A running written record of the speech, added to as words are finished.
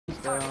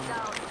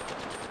down.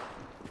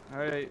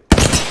 Alright.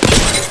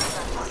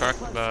 Crack,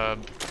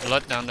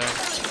 blood down there.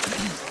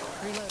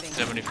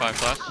 75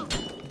 plus.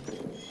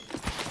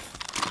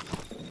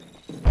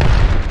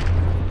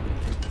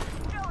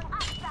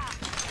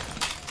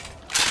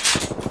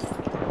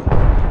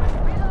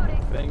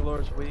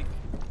 Bangalore's weak.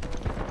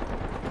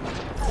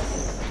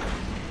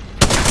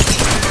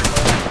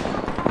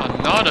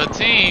 Another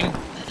team.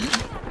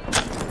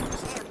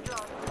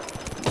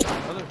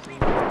 Another team.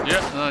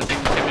 Yeah, another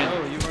team came in.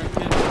 Oh, you weren't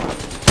kidding.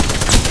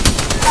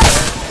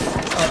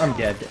 Oh, I'm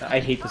dead. I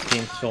hate this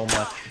game so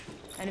much.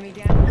 Enemy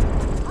down.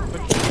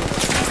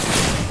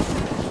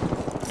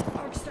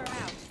 Arcstar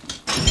out.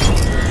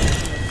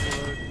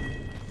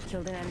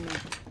 Killed an enemy.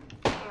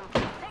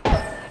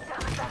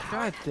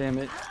 God damn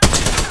it.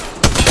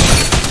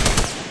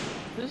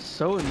 This is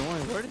so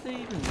annoying. Where did they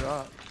even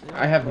drop? They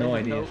I have no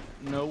landed idea.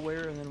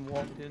 Nowhere and then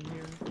walked in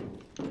here.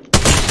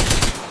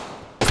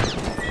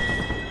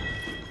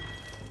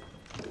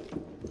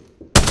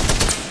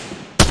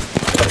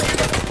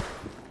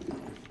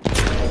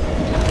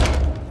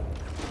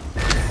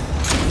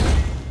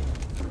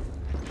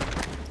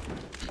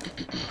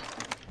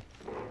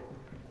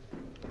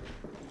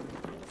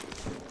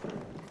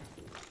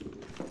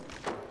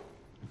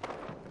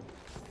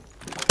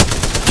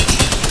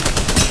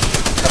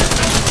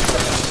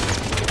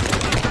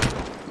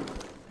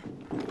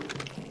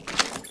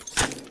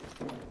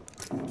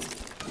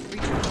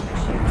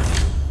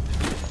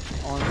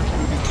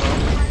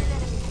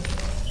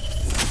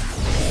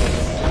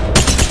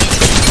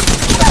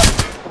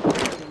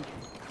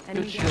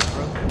 Good shit,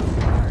 bro.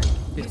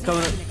 He's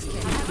coming up.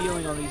 He's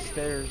healing on these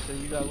stairs, so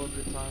you got a little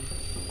bit of time.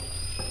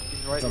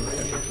 He's right here.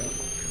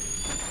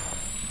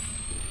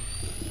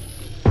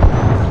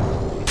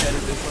 He's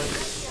headed this way.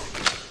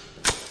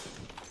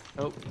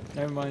 Oh,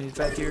 never mind. He's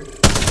back here. Get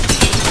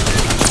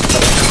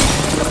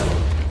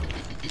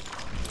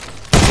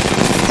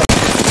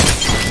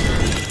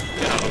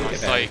out of my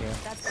sight.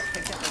 That's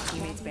picked up my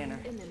teammate's banner.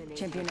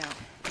 Champion out.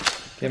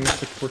 Get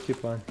Mr.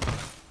 Porcupine.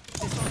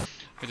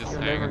 We're just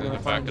hanging in the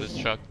back of this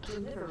truck.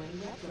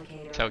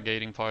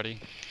 Tailgating party.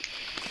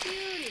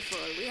 Beautiful.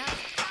 We have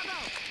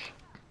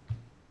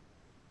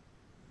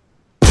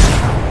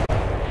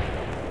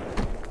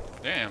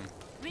Damn.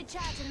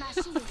 Recharging my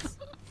shields.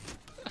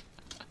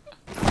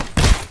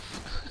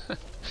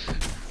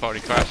 Party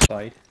crash.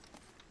 Side.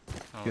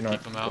 I'll Do keep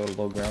not them go out. to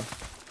low ground.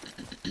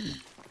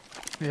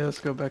 Yeah, let's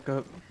go back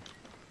up.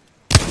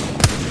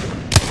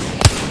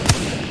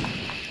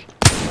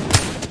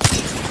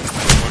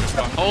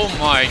 Oh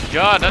my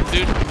god, that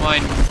dude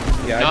might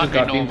Yeah, I not just be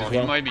got beamed normal. as He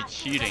well. might be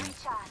cheating.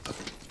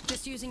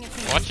 just using a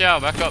few. Watch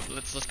out, back up.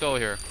 Let's go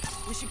here.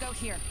 We should go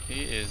here.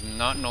 He is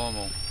not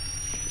normal.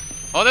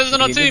 Oh, there's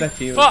another He did team. that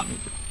to you. Fuck.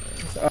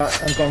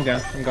 I'm going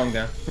down. I'm going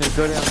down. Yeah,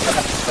 go down.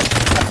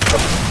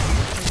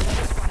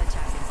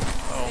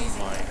 Oh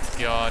my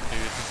god, dude,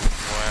 this is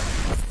whack.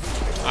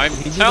 I'm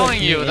He did telling that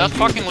to you, me that's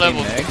and you fucking with the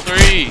level same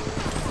 3.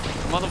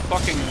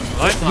 Motherfucking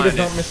lifeline does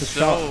not is miss a so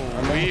shot. I'm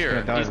almost weird.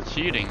 gonna die He's with it.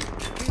 cheating.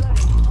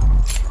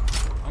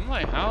 I'm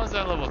like, how is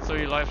that level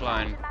 3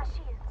 lifeline?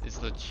 Is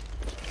the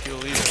kill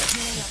leader?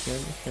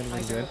 Good.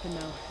 Good. Good.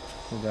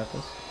 We got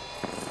this.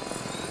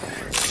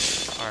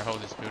 Alright,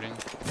 hold this building.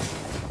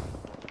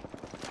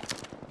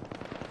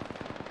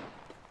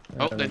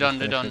 Oh, they're done.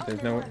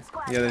 There's no.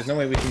 Yeah, there's no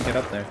way we can get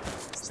up there.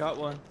 Got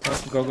one.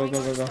 Oh, go. That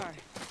was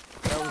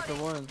the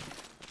one.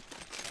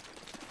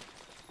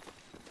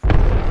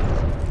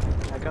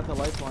 I got the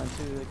lifeline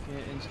too. They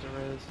can't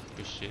insta-res.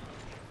 Good shit.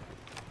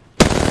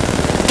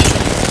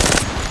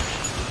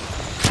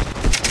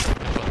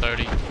 Level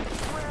 30.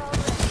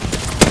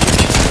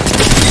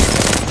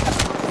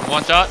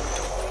 One shot.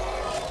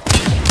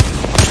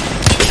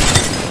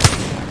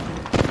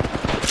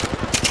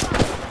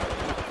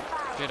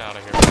 Get out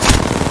of here.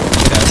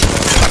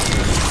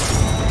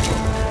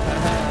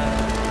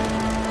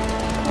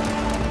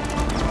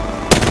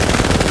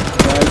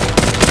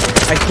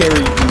 I carry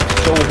you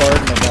so hard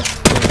and I'm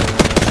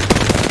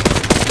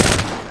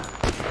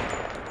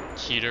not.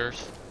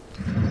 Cheaters.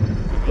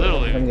 I'm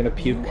Literally gonna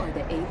puke.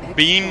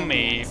 beam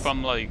me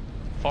from like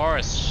far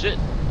as shit.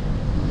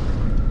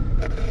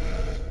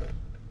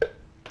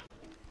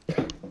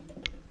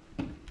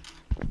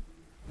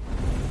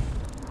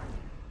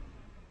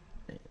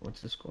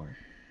 What's the score?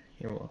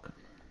 You're welcome.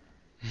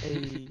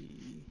 Hey.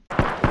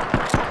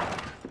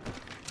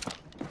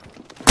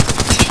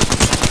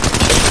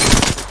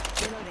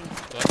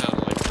 Bloodhound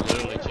like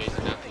literally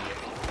chasing after you.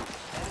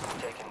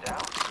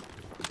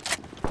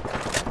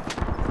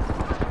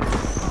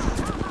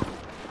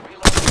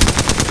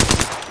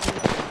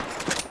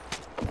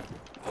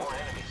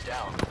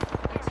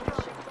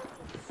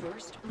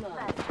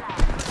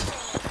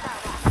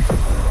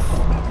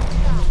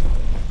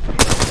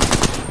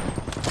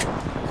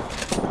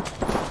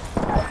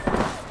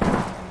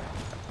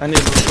 I need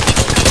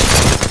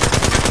to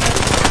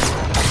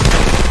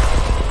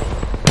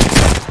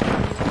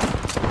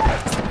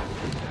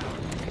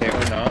Okay,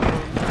 or not.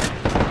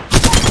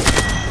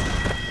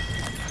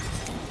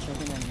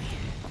 Killed an enemy.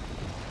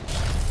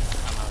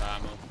 I'm out of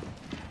ammo.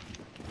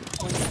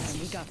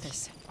 got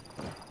this.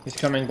 He's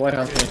coming.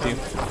 Bloodhound's coming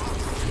too.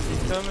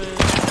 He's coming.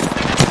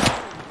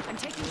 I'm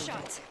taking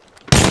shots.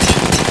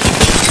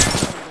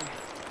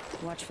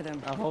 Watch for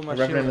them. I'll hold my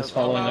The Revenant shield is up.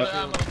 following I'm up.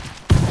 out of ammo.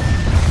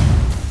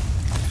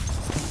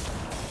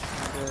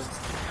 Dead.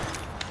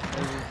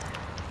 Maybe.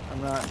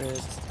 I'm not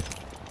dead.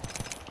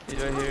 He's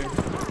right here.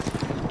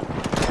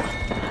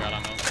 I got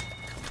ammo.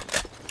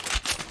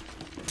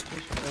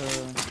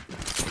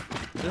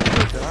 This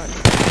is die.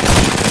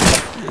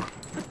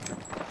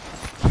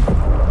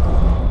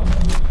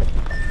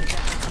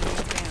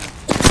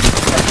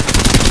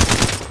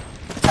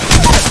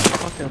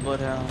 Fucking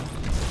bloodhound.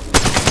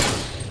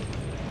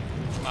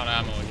 I'm out of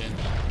ammo again.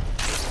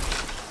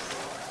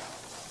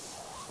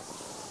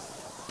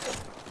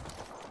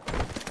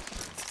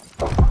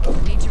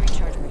 Need to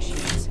recharge my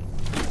shields.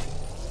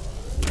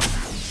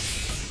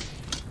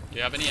 Do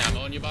you have any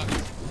ammo in your box?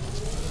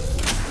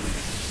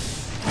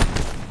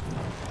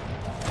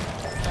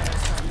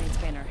 Teammate's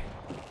banner.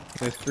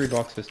 There's 3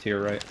 boxes to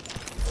your right.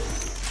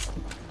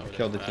 Oh,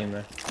 Killed the there's team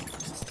there.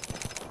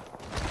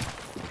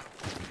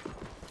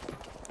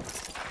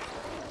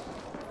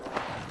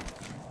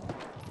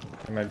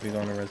 I might be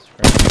going to res.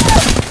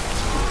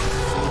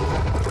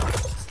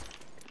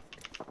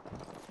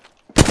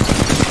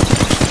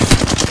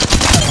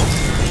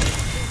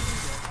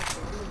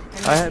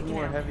 I had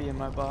more heavy in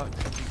my box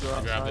if you go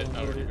I grabbed outside it. and I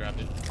get already it.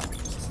 grabbed it.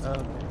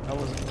 I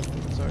wasn't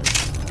looking, sorry.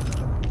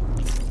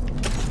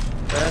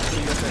 That's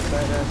where you got that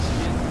badass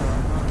skin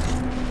from,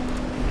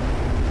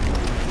 huh?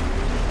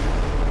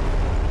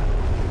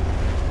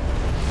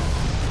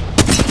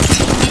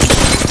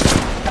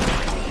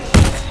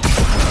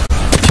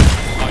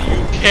 Are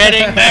you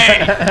kidding me?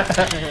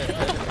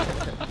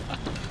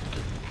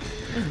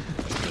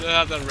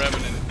 That's a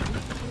Revenant.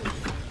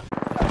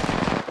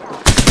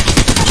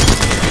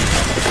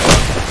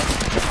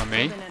 On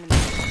me? An enemy.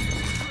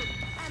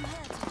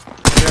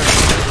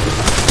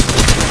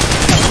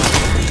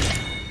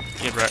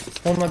 Get wrecked.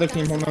 Whole nother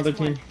team, whole nother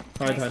team.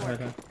 Hide, hide, hide,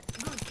 hide.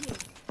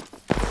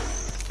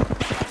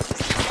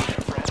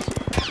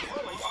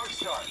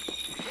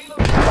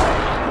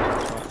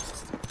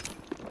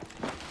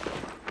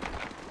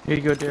 Here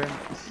you go, Darren.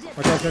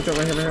 Watch out,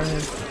 right here, right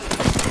here.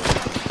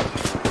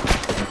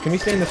 Can we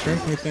stay in this room?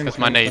 Can we stay in this That's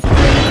my room?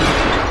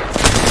 nade.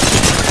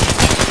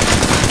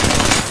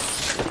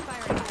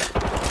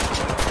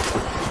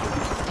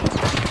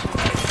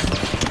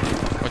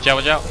 Watch out,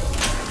 watch out.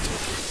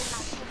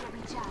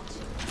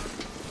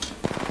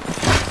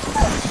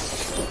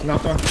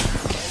 Knocked one.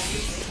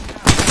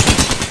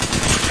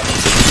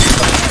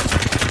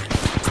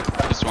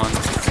 This one.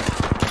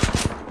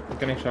 I'm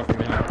getting shot from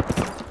behind.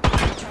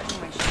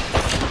 Recharging my shields.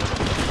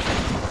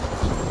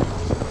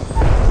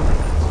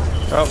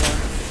 Got one.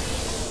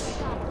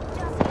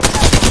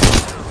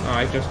 Oh,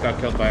 I just got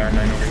killed by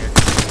R9 over here.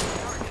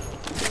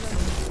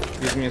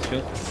 Use me as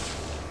shield.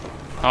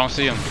 I don't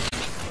see him.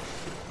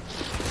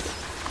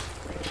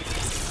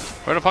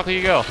 Where the fuck did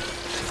you go?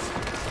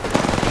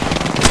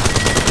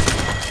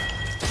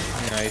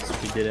 Nice,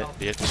 we did it.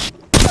 Bitch.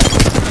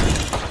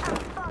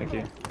 Thank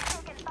you.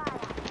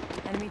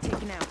 Enemy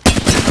taken out.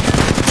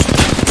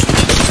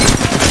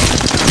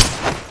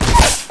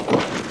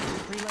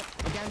 Reload.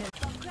 Down in.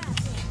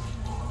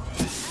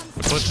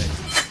 Pussy.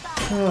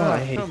 Oh, I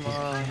hate Come these.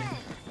 on.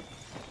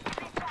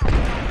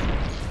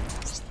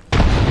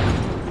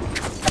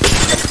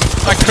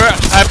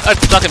 I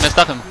stuck him, I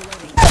stuck him.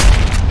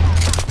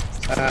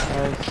 Nice.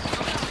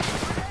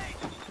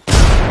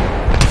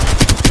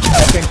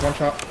 I think one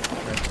shot.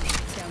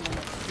 Down in.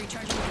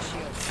 Recharging my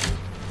shields.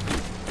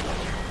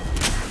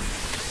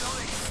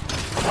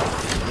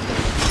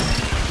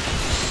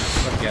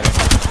 Let's get it.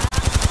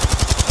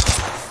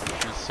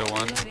 That's so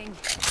one. Reloading.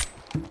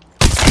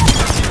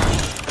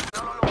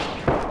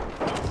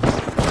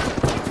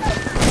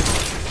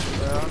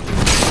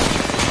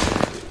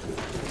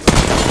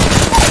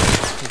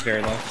 He's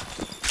very low.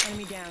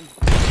 Enemy down.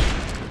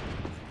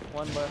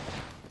 One left.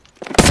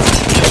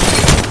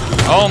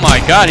 Oh my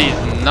god,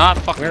 he's not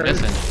fucking Where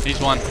is missing. He's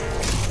one.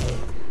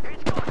 We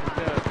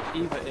got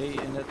Eva 8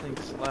 and that thing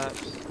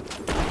slaps.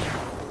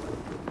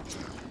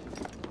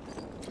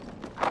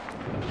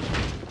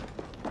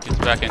 He's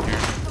back in here.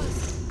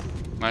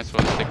 Might as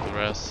well stick the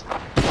rest.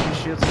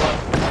 Shield swap.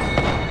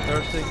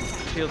 Thirsty.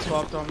 Shield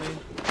swapped on me.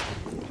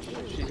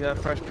 She's got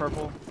fresh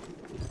purple.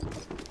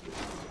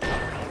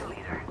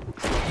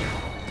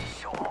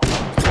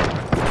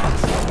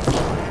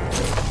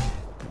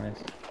 Nice.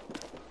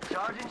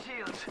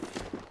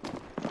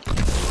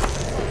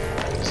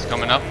 He's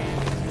coming up.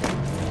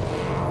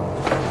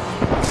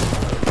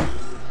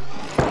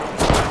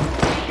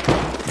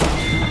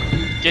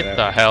 Get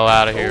the hell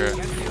out of here.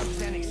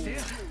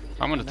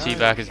 I'm gonna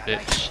teabag his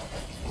bitch.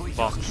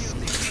 Fuck.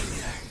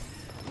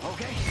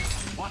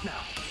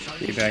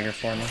 Teabagger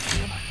for me.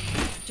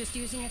 Just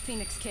using a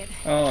Phoenix kit.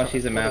 Oh,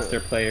 she's a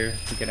master player.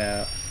 Get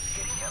out.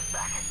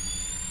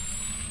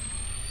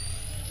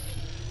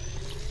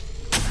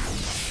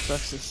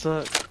 Sucks to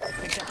suck.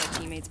 Picked up our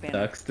teammate's banner.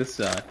 Sucks to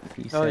suck.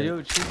 He Oh, said.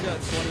 yo, she's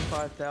got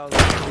 25,000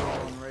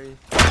 on Wraith.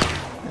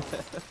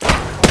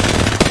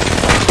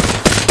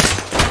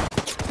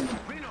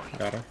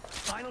 Got him.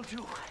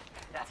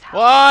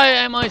 Why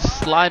am I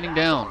sliding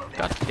down?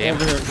 God damn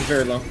Damn, it. he's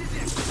very low.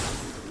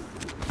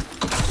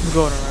 I'm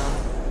going around.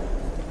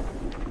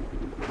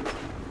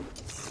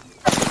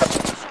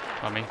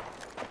 On me.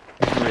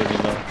 He's really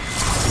low.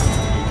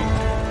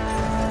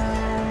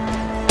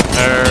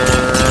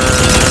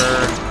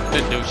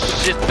 Didn't do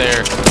shit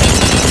there.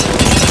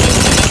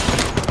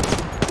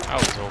 I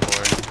was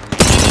over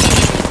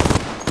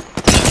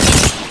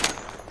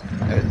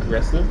it.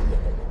 Aggressive.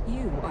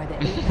 You are the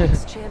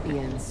Apex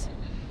champions.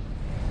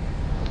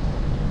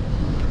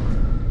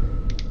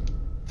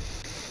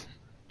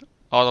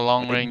 Oh, the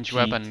long range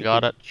weapon,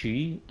 got it.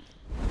 G.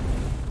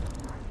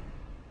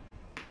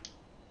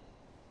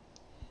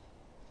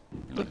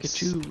 Look at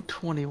you,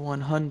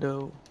 21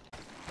 hundo.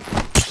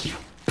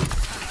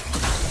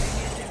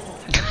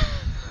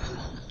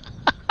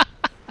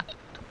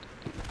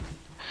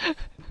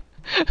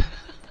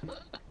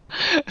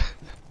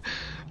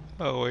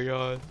 Oh my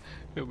god.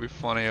 It would be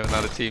funny if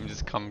another team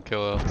just come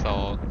kill us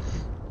all.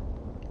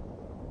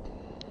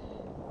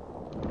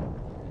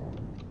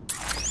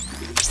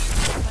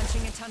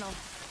 Punching a tunnel.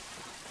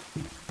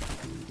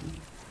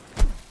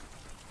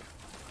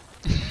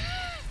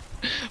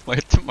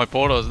 My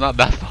portal is not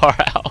that far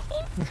out.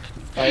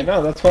 I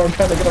know, that's why I'm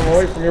trying to get him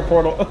away from your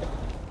portal.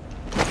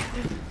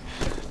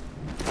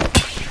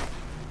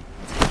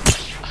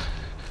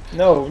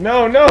 No,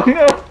 no, no,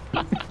 no!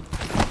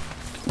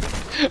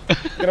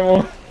 Get him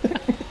away.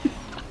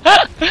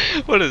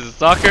 What is it,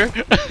 soccer?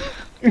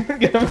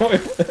 Get him away.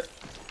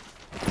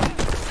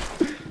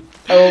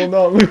 I will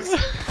not lose.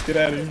 Get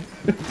out of here.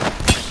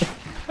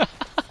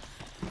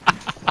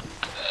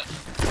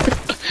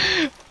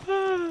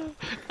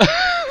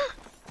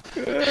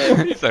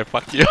 He's like,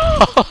 fuck you. I'm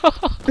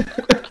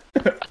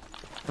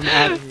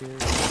out of here.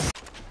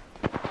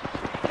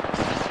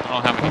 I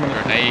don't have any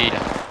grenade.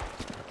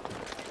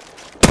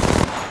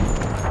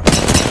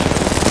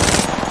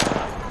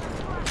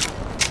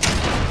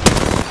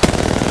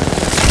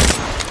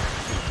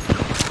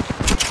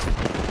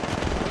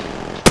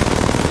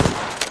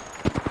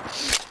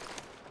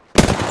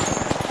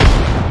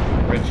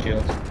 Red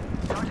shield.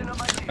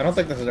 I don't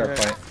think this is our Right.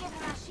 fight.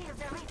 Giving my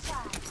shields a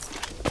recharge.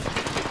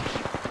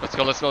 Let's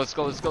go, let's go, let's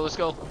go, let's go, let's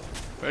go.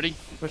 Ready?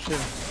 Push him.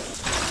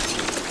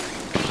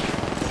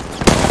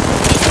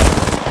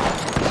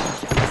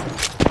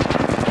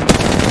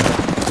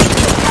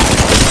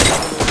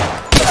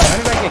 How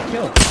did I get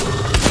killed?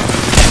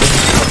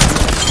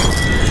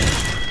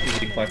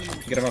 Easy clutch.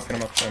 Get him up, get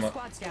him up, get him up.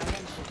 Squad's down.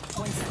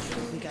 1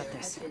 second. We got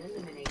this.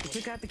 We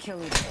took out the kill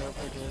leader.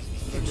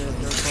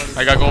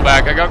 I gotta go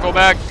back, I gotta go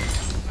back.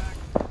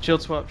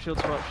 Shield swap, shield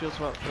swap, shield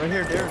swap. Right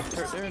here, Darren.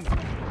 Darren.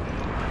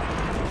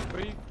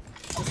 Where are you?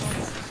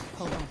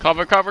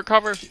 Cover, cover,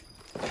 cover.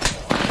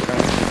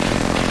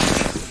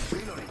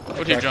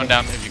 Put your drone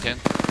down if you can.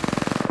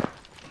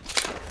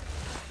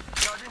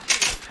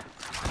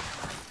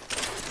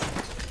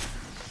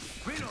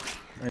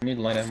 I need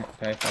light ammo.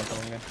 Okay, I found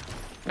something again.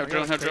 Have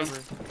drone, have drone.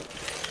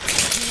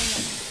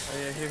 Oh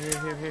yeah,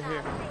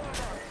 here.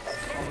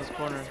 On this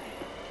corner.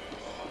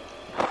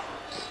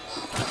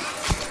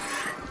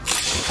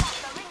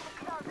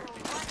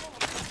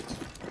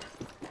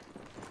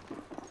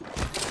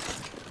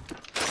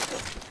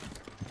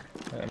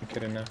 I'm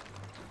kidding now.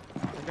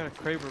 I got a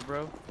Kraber,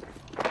 bro.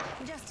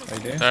 Just Oh,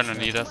 you do? They're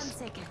underneath 1 us.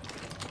 second.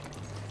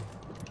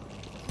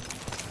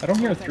 I don't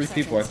hear 3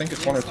 people. I think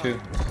it's 1 or 2. Ooh,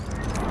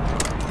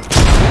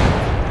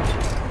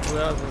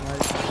 that was a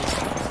nice one.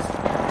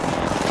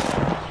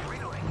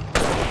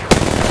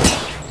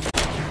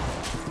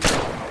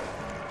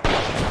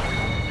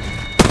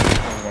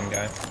 There's one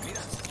guy.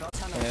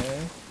 Okay.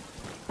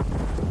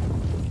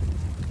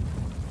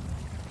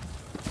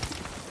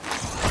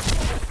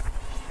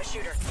 A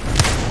shooter.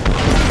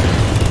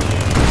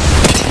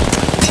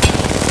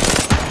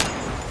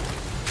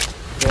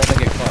 Don't want to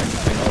get caught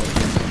between all the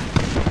teams.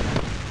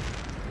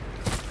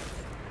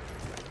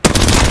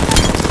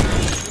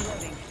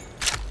 Reloading.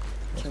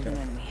 Killed an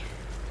enemy.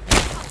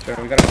 So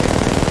we gotta.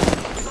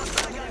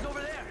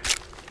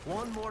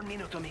 One more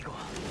minute, amigo.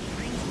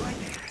 Rings right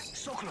there.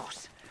 So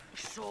close.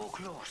 So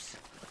close.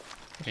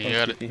 You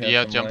got it. You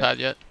have jump pad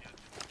yet?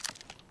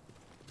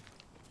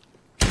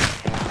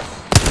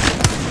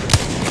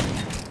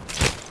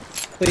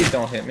 Please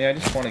don't hit me. I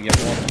just want to get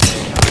one.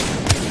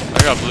 I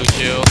got blue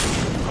shield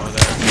over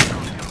there.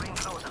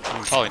 I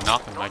can probably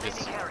knock him. I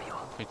just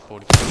wait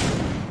 40.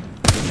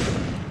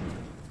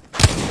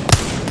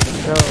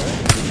 Bro,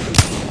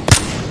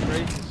 this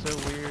race is so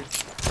weird.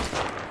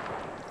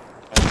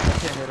 I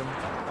can't hit him.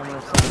 I'm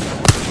gonna stop.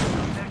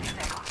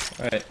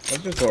 Alright,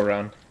 let's just go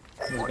around.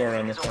 Let's go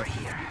around this way.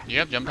 You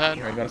have jump pad?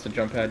 I got us a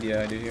jump pad.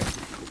 Yeah, I do here.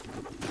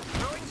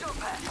 Squad's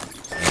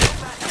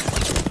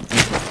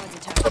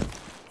attacking.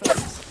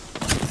 Focus.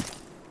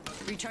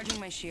 Recharging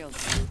my shield.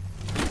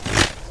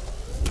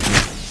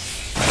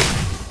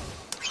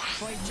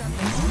 Void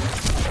jumping.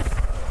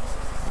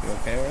 You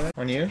okay over there?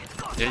 On you?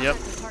 Yeah, yep.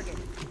 Target.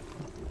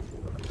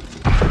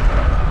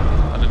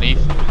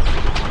 Underneath.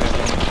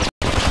 Yeah,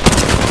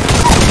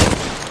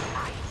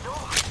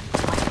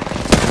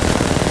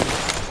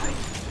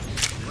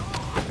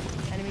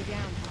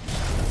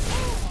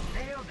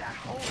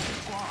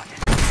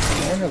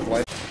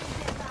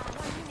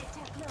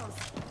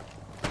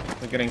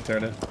 We're getting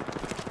started.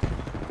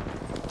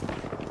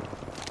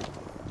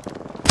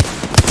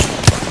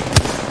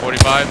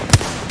 $45.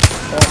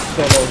 Oh,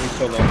 so low, he's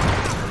so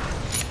low.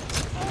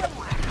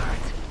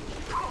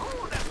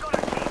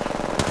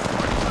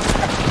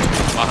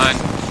 Behind.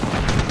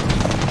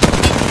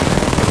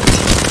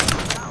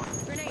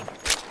 Grenade.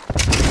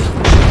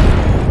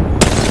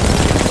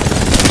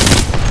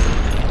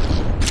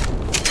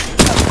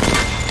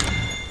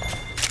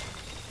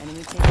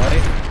 Enemy taken.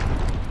 Right?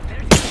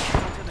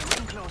 Until the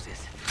ring closes.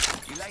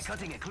 You like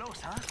cutting it close,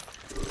 huh?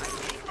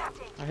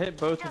 I hit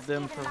both of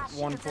them for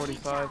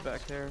 145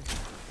 back there.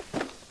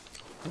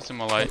 Need some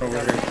more light. Over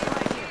here.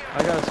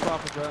 I gotta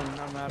swap a gun.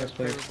 I'm out Yes, of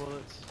please. spare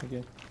bullets.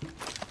 Okay.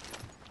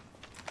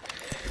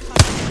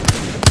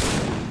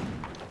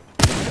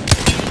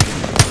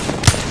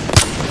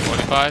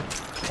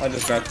 $45. I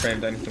just got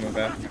framed. I need to move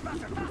back.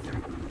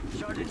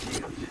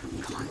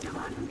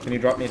 Can you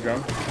drop me a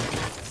drum?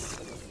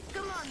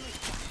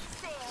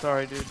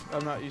 Sorry, dude.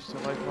 I'm not used to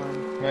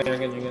lifeline. No, you're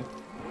good, you're good.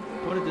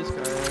 What did this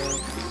guy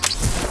have?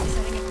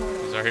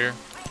 Is that here?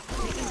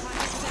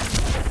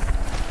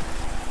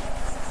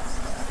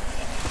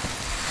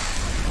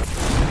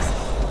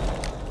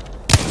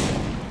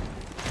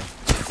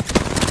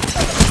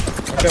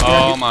 Okay,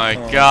 Oh behind you. my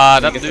Oh,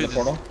 god, can that you get to dude's the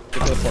portal.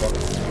 Get to the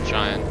portal.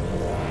 giant.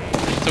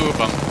 There's two of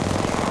them.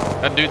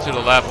 That dude to the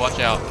left, watch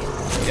out.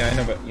 Yeah, I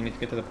know, but you need to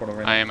get to the portal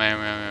right now. I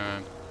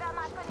am.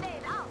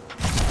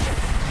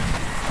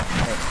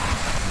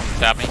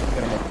 Tap me. Get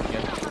him up.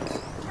 Yeah.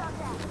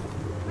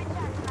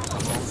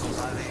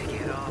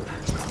 Get up.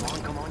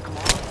 Come on.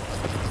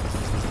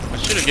 I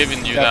should have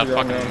given you Tap that it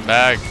on fucking down.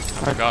 bag. I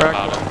Forgot cracked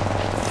about one. it.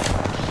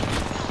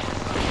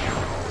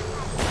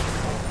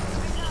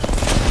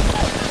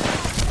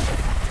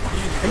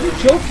 Are you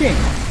joking?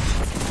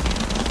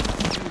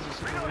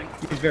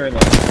 He's very low.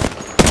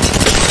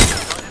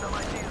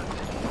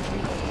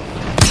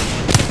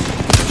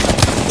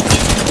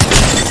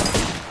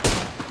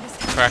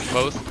 Cracked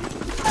both.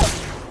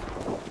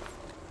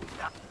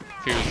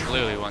 He was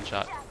literally one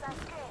shot.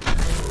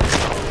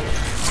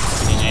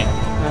 GG.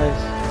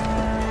 Nice.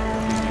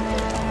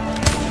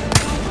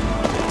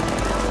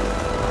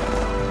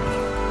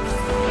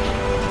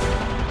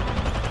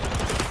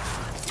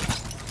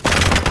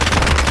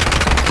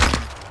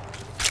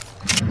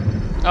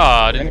 Oh,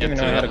 I I didn't didn't get even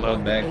to know I had a that gold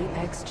low. bag.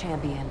 Apex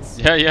champions.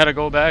 Yeah, you had to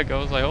go back. I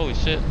was like, holy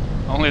shit.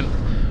 Only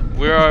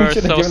we are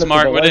Should've so given it to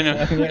smart. the We lifeline,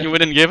 didn't. yeah. You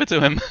wouldn't give it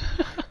to him.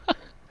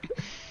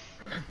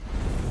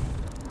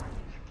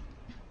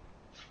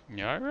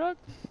 You alright, Rock?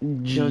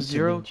 Yo,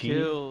 0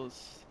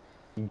 kills.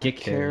 Get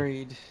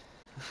Carried.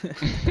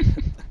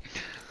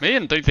 Me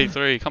and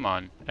 333. Come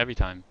on, every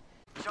time.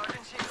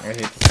 I hate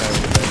the sound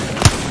of that.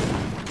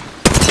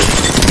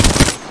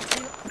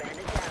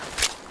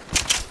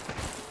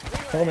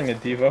 Holding a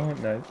Devo,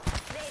 nice.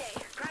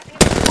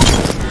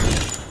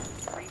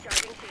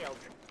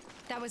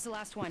 That was the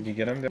last one. Did you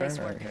get him, Darren? Nice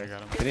work. Alright. I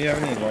got him. Did he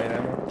have any light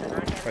ammo?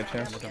 By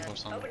chance? Looking for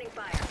some. I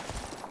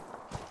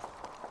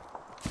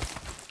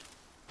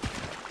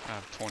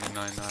have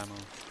 29 ammo.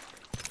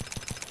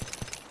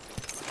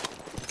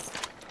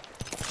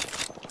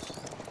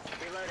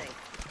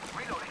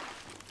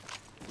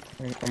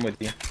 I'm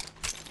with you.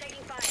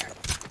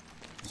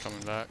 I'm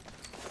coming back.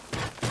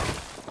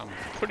 I'm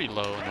pretty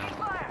low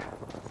now,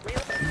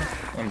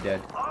 I'm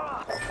dead.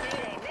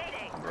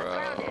 bro.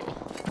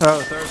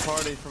 Oh, third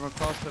party from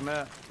across the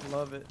map.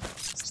 Love it.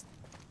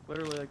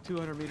 Literally like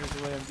 200 meters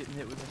away, I'm getting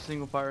hit with a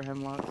single fire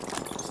hemlock.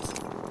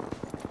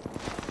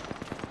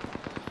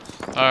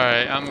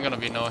 Alright, I'm gonna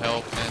be no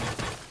help, man.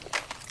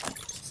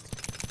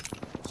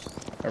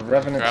 A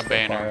revenant Grab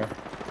banner. fire.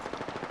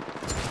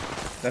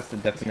 That's the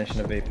definition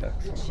of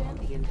Apex. The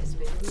champion has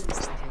been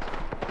eliminated.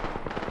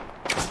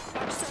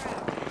 Arcstar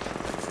out.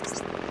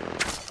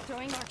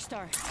 Throwing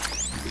Arcstar.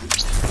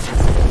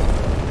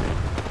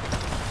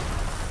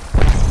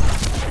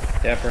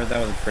 Dapper, that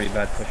was a pretty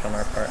bad push on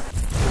our part.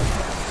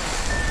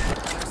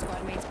 Our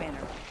squad mate's banner.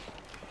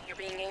 You're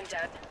being aimed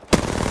at.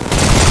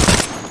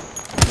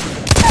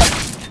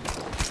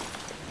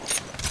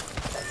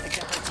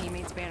 Picked up our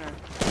teammate's banner.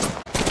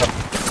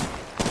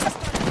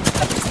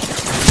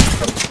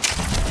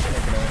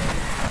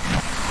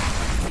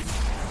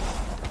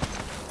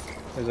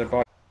 There's a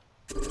bot.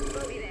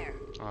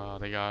 Oh,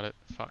 they got it.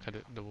 Fuck, I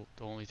did, the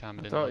only time I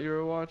I didn't thought look. you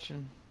were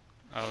watching.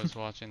 I was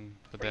watching,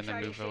 but then they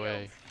moved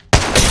away.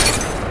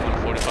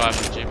 145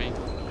 with Jimmy.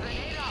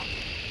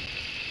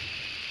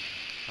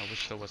 I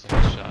wish there was a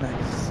headshot.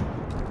 Nice.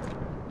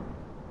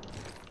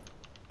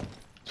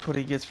 That's what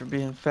he gets for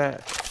being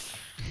fat.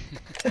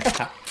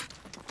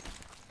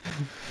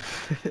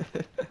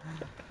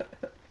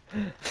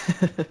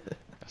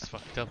 That's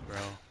fucked up, bro.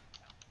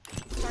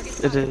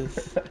 It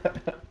is.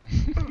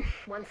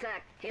 One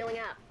sec. Healing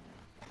up.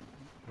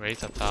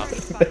 Raid's up top.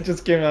 That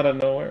just came out of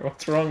nowhere.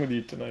 What's wrong with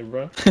you tonight,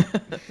 bro?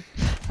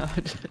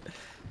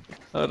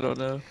 I don't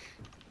know.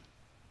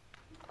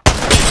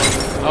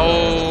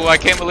 Oh, I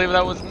can't believe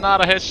that was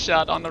not a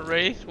headshot on the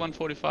Raid.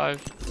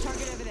 145.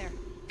 Target over there.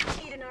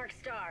 Need an arc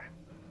star.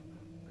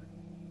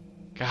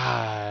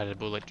 God, a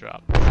bullet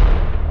drop.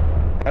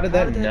 How did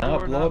that did that not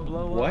door blow not up?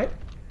 blow up? What?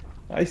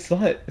 I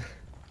saw it.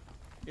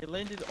 It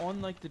landed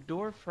on like the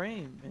door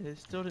frame, and it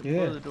still didn't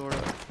Yeah. blow the door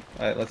up.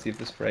 Alright, let's see if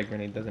this frag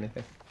grenade does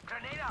anything.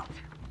 Grenade out.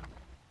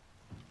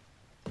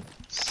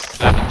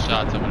 7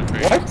 shots over the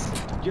crate.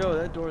 What? Yo,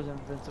 that door is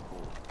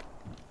invincible.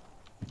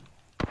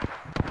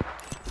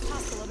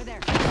 Hostile over there.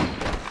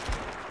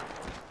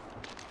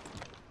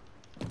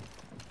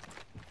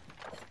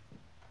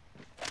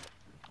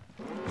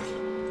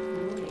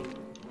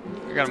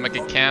 I gotta make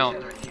it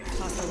count.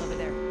 Hostile over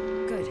there.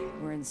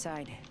 Good. We're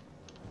inside.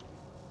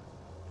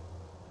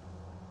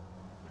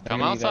 Come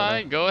How many you got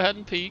outside, go ahead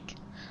and peek.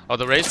 Oh,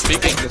 the Ray's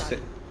peeking. Just, sa-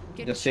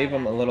 Get just a save shot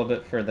them a at. little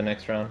bit for the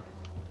next round.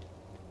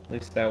 At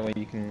least that way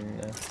you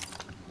can.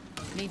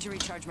 Need to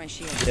recharge my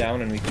shield.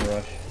 Down and we can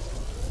rush.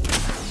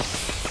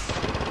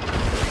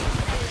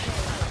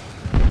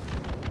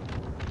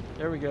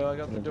 There we go. I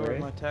got the The door with gray?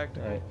 my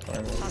tactical. Alright,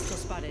 finally. Hostile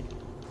spotted.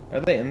 Are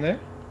they in there?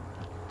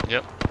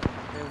 Yep.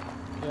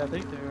 Yeah, I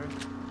think they are.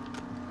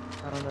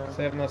 I don't know. 'Cause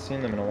I have not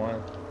seen them in a while.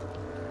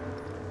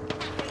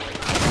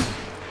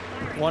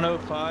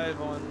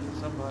 105 on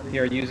somebody.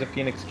 Here, use a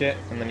Phoenix kit,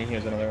 and then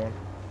here's another one.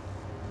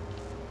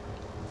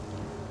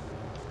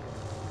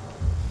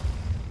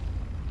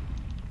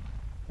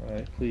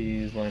 Alright,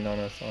 please land on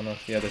us, on us.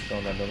 Yeah, they're still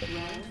in that building.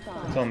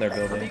 It's on their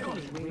building.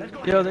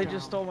 Yo, they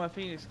just stole my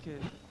Phoenix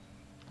kit.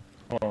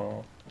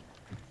 Oh.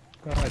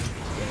 God.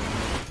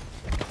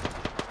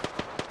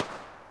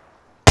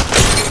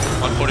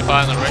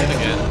 145 on the Ray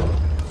again.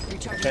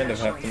 Recharging Kind my of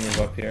have to shield. move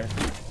up here.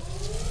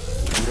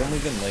 We've only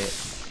been late.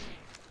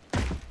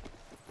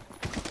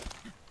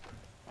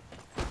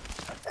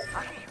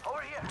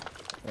 Over here.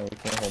 Oh, we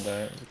can't hold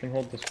that. We can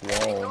hold this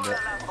wall, but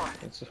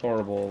it's a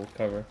horrible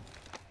cover.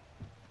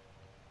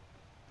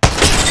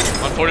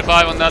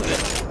 145 on that,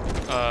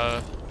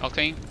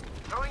 Octane.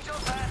 Throwing your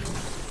back.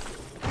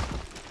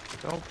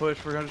 Don't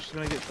push. We're just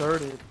gonna get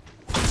thirded.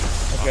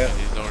 Okay, Okay,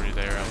 he's already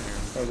there out here.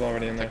 I was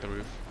already in there. Take the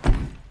roof.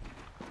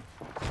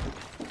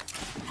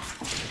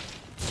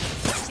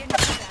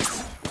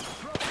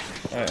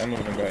 Alright, I'm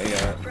moving back.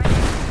 Yeah.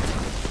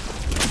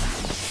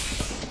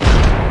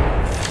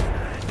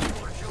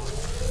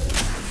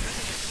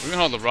 We can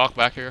hold the rock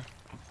back here.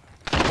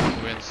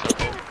 We're in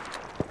circle.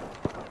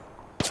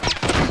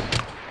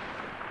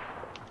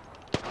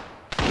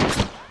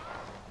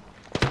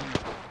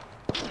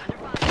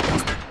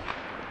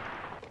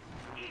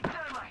 Eat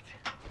thermite.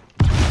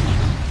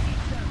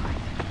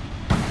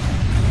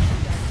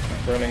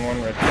 Burning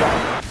one right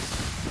there.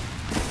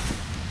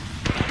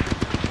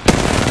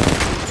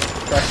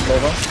 Crack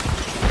Nova.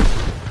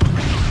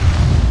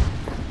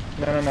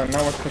 No,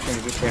 now we're pushing.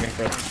 We're just waiting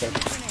for us to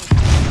push.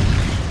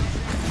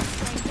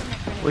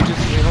 We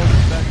hold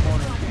this back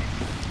corner.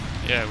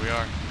 Yeah, we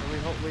are. And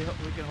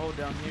we can hold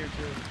down here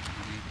too.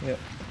 Yep.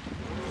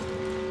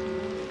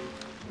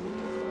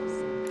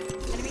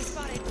 Enemy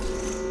spotted.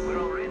 We're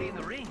already in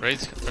the ring.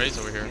 Ray's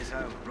over here. Yes,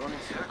 I'm running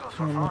circles Not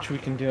for much fun.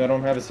 we can do. I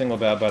don't have a single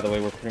bad, by the way.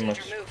 We're pretty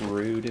much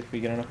screwed if we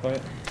get in a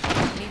fight.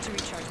 Need to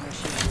recharge my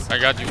shields. I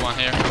got you one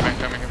here.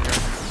 Come here.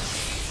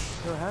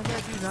 Yo, how did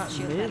that dude not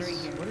Shield battery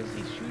miss? here. What is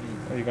he shooting?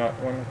 Oh, you got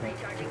one? Okay.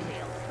 Recharging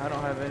shield. I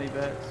don't have any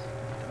bets.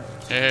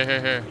 Here.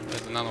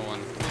 There's another one.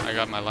 I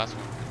got my last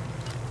one.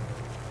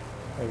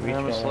 Oh, we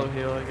I'm a got slow one.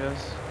 heal, I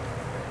guess.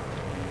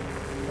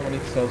 How many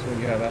cells will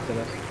you have after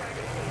this?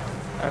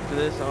 After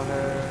this, I'll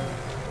have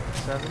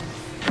 7.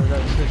 Or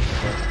that's 6.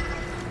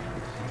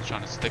 He's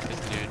trying to stick this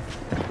dude.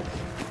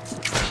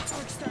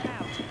 Torch star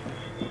out.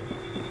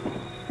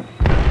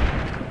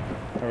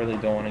 I really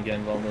don't want to get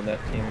involved with that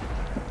team.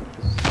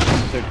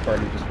 This third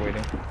party just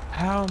waiting.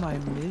 How am I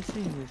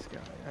missing this guy?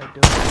 I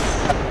don't.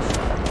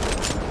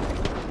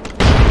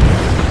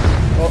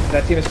 Oh,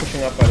 that team is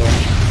pushing up, by the way.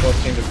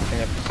 Both teams are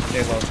pushing up. Just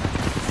stay low.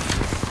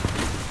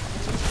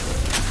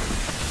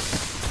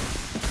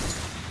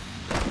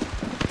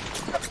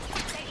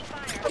 Taking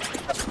fire.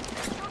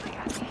 Shooting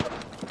at me.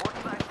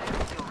 45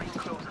 seconds till ring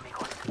close,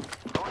 amigos.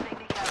 Rotating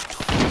the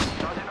capsule.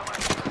 Starting away.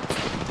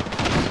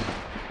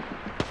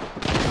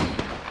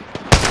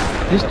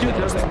 This dude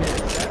doesn't miss.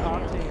 That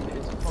octane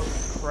is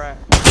fucking crack.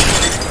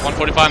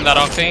 145 on that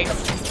Octane.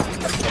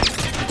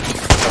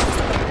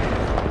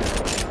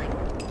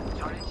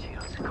 Charging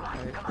shields. Come on.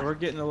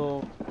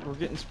 Alright, we're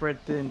getting spread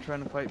thin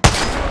trying to fight.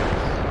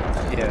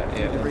 Yeah,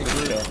 Need to let's just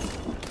regroup. chill.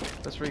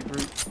 Let's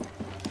regroup.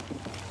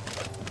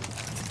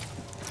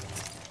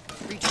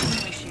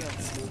 Recharging my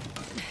shields.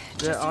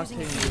 That Just using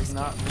a octane Phoenix does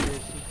not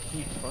miss.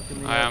 He keeps fucking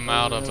me I up am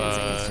out of over and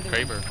over.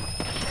 Kraber.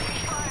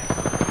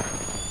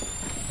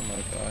 Oh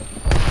my god.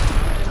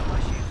 Get up my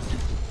shields.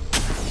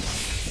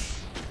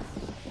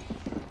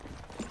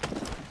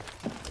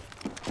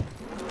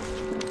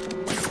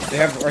 They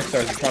have arc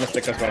stars. They're trying to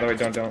stick us, by the way.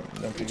 Don't do it.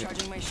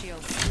 Recharging my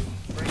shields.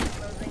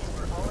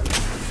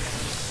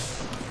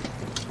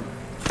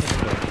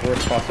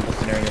 Worst possible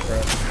scenario for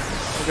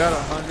us. We got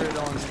 100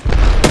 on.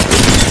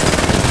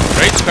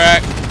 Great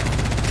crack.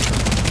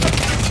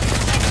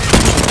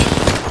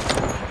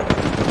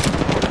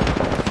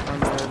 I'm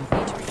dead.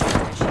 Need to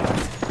recharge my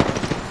shields.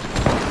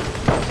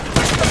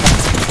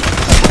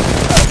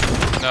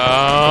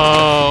 No.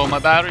 my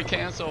battery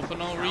cancel for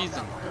no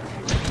reason.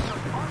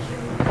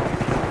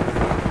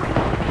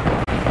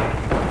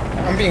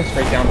 I'm being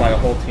sprayed down by a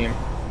whole team.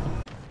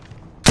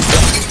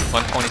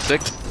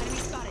 126.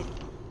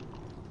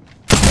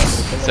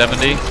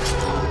 70. I'm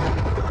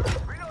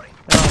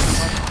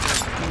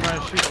trying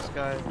to shoot this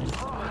guy.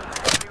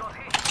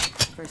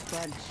 First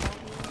blood.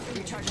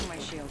 Recharging my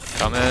shield.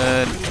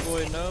 Coming.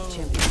 Boy, no.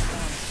 Champion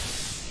down.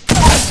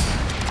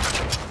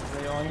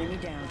 They on you? Enemy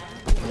down.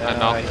 No, I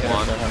knocked hit him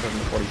one. for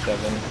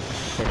 147.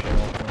 Pushing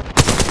off.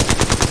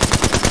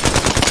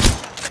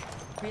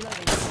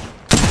 Reloading.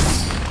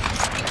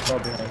 Oh,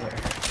 behind here.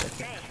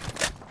 Hey,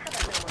 how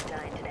about no more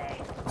dying today?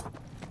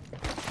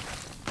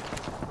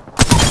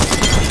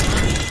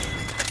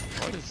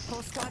 What Whole is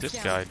squad's this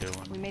down. guy We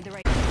doing? made the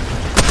right.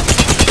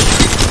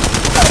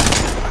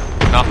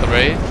 Knock the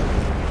raid.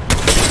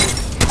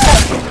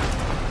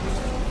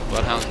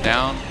 Bloodhound's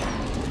down.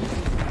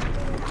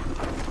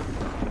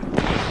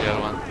 Where's the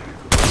other one?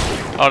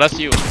 Oh, that's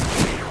you.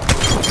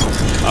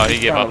 Oh, he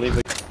gave Trying up. to leave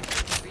the-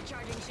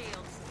 Recharging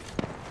shields.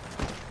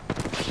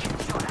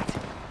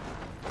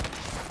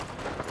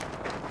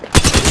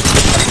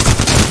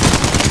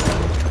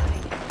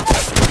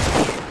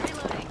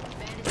 Reloading.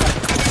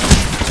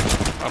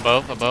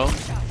 Above,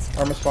 above.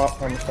 Armor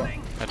spot, armor spot.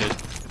 I did.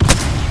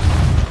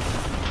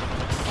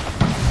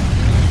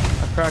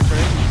 I cracked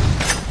right.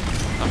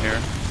 I'm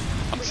here.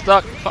 I'm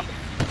stuck. Fuck.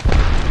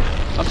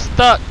 I'm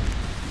stuck.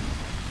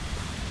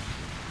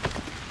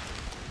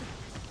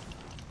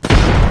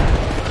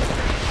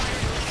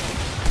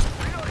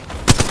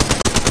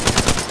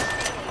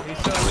 He's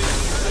still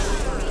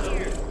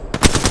leaving.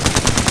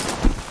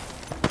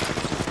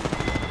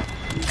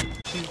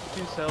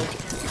 Two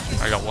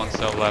cells. I got one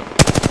cell left.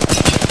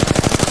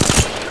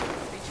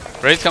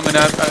 Raid's coming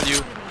at you.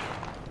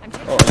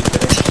 Oh, are you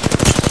kidding?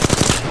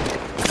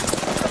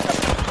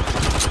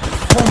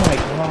 Oh my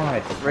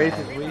god! Wraith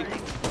is weak.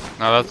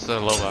 No, that's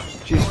Lola.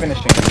 She's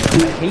finishing. I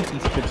hate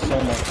these kids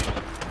so much.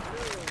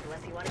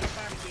 Unless you want to get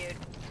barbecued.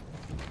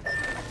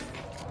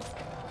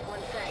 1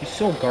 sec. She's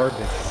so garbage.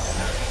 Man,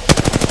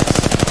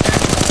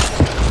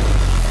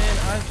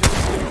 I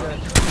just did that.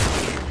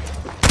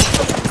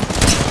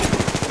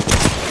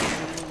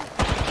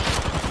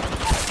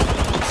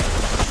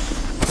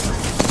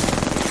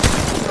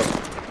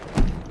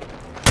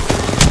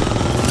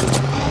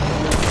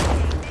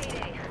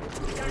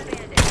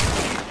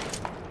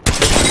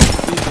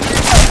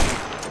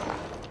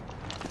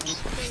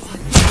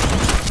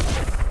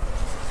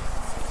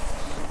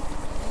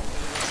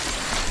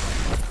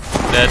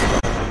 Dead.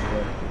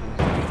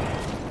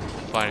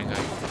 Fighting like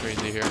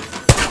crazy here.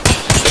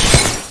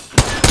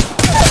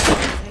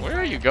 Where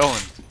are you going?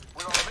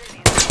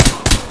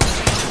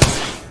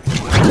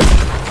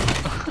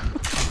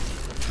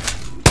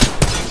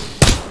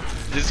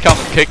 Just come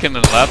kick him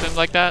and left him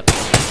like that?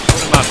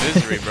 What am I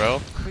misery, bro?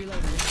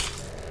 Reloading.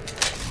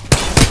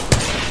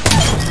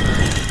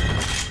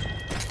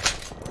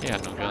 Yeah,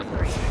 no gun.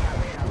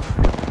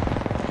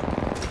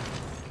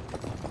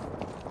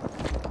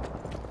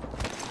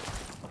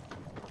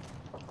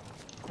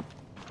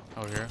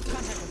 Over here.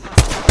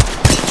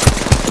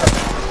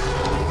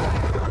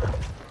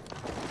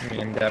 Me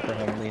and Dapper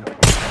home lead.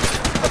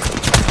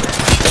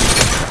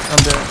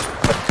 I'm dead.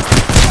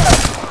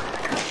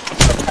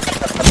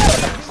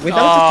 Wait,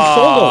 that was just a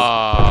solo!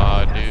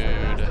 Aw,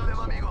 dude.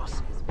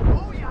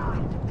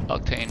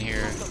 Octane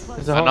here.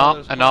 There's a I whole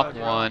knocked other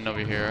squad. one over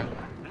here.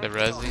 The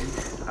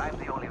resing. I'm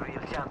the only real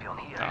champion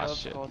here. Ah, Yep,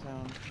 shit. Skull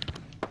Town.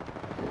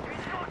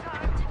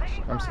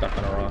 I'm stuck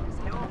on a rock.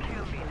 No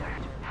kill feeder.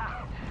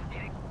 Ha!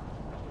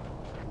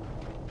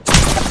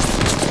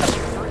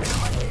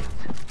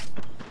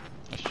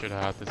 I should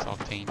have had this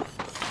Octane.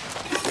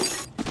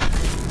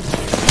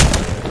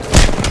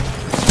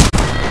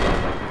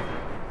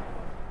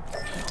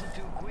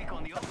 Too quick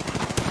on the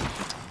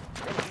up.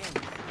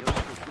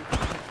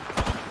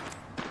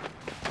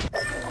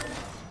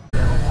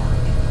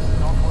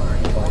 Don't worry,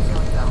 all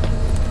guns down.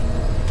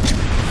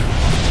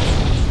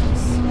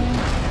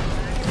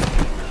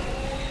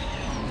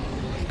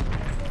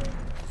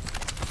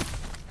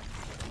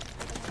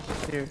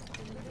 Here.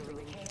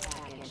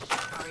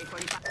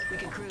 We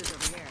can cruise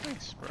over here.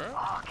 Thanks, bro.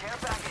 Oh, care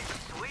package,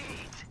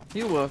 sweet.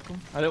 You're welcome.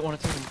 I didn't want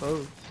to take them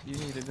both. You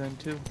need a gun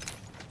too.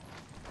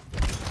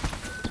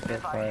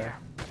 Spitfire.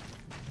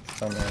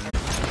 Sundown.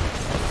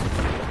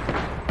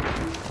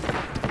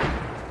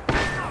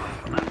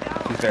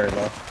 She's very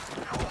low.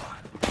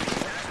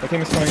 The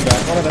team is coming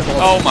back. One of them.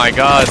 Oh my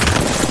god.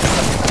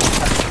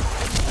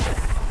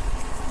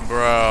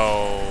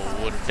 Bro,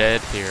 we're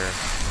dead here.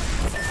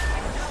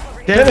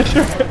 Finish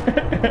her! I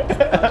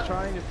was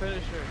trying to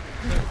finish her.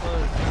 So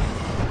close.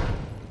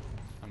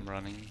 I'm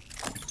running.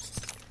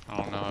 I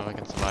don't know if I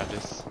can survive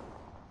this.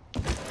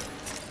 Catching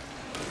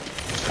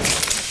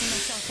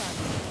myself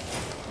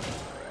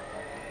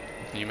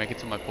Can you make it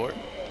to my port?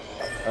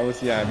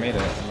 Yeah, I made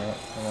it. I'm not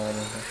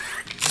anything.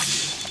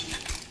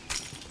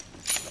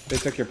 They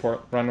took your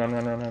port. Run. up.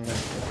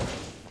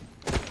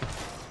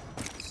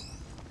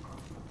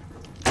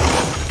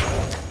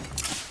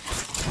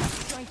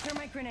 Throwing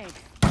thermite grenade.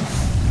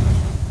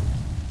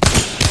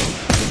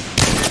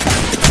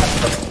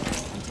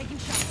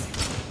 Taking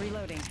shots.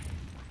 Reloading.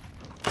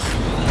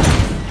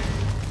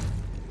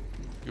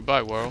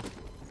 Goodbye, world.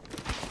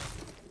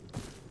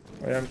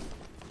 I'm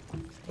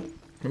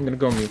gonna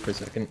go on mute for a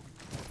second.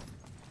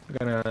 I'm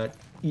gonna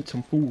eat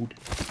some food.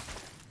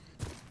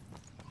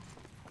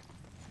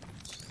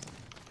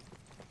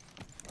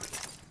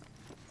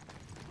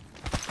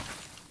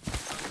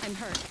 I'm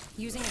hurt.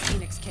 Using a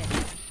Phoenix kit.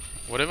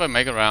 What if I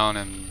make a round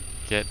and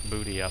get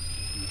booty up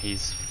and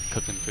he's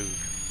cooking food?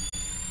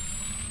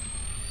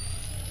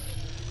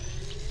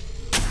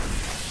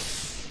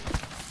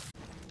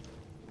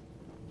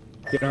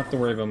 You don't have to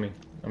worry about me.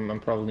 I'm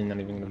probably not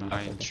even gonna be.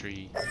 Pine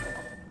tree.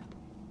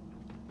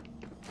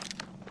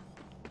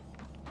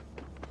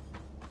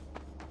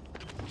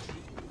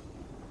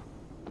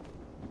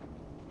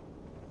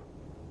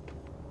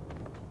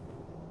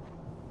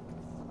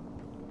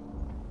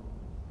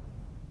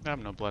 I have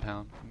no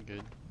bloodhound. I'm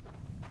good.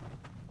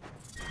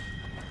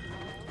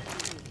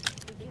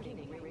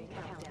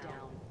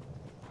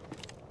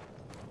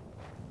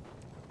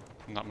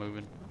 I'm not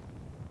moving.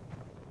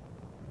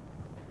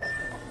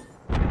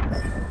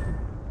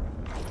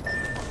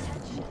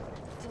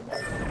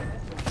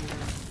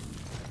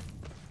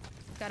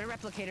 Got a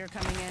replicator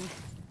coming in.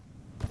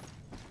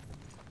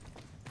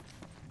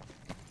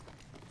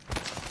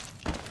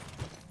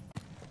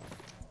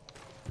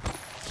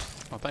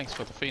 Oh, thanks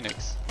for the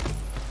Phoenix.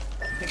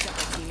 Picked up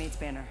my teammate's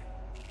banner.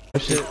 Oh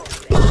shit. Right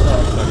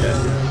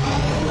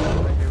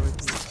here with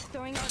me.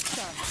 Throwing Arc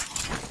Star.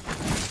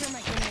 Throw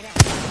my grenade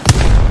out.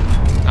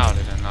 How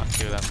did I not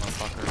kill that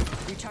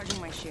motherfucker? Recharging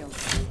my shield.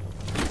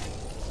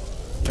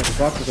 There's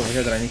boxes over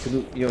here that I need to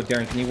loot. Yo,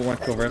 Darren, can you go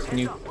watch over us? Can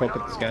you poke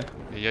at this guy?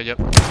 Yep.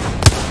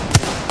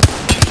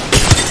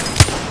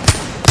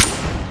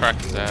 Crack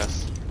his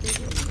ass.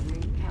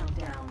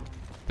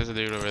 There's a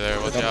dude over there.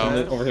 Watch Got some out.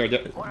 loot over here.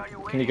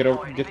 Can you get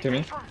over? Get to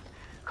me?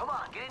 Come on,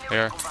 get in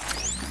there. Here.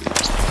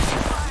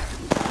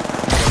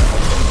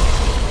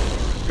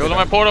 Go to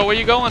my portal. Where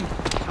you going?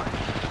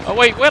 Oh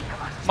wait, what?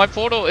 My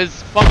portal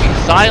is fucking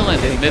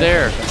silent in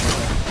midair.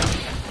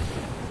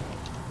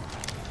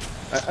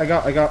 I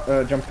got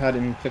a jump pad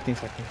in 15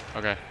 seconds.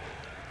 Okay.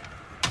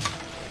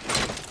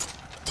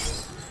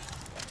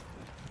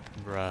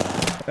 Bruh.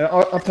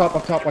 Up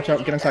top, watch out.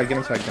 Get inside. Get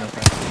here,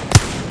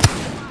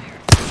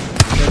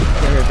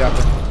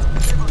 Dapper.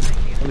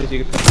 At least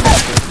you can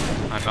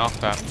I knocked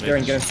that bitch.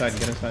 Darren, get inside.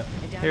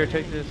 Here,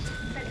 take this.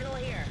 Sentinel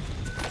here.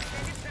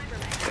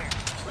 Extended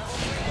sniper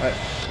mag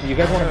here. You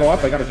guys want to go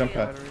up? I got a jump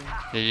pad.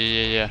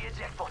 Yeah.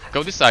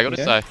 Go this side,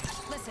 Yeah? side.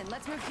 Listen,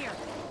 let's move here.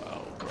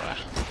 Oh, bruh.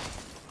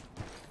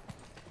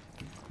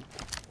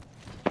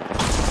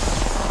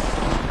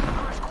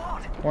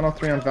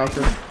 103 on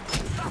Valkyrie.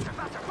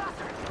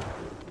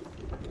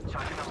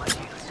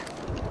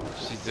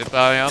 She's zipping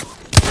up.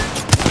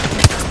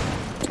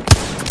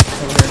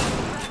 Over here.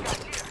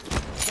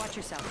 Watch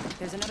yourself.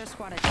 There's another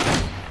squad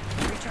attack.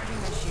 Recharging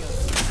my shield.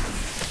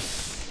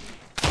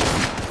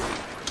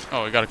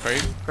 Oh, we got a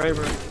crate.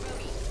 Kraber.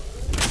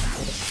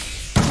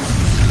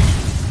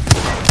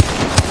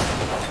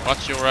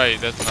 Watch your right,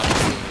 there's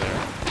nothing over there.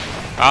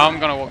 I'm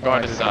gonna go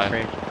on this side.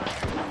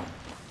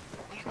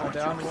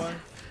 Down one.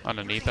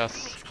 Underneath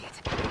us.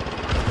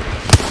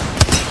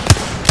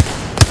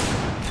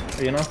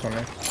 Oh, you knocked one,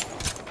 man.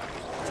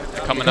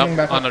 Coming Coming up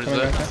back up, under coming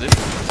the back up. zip.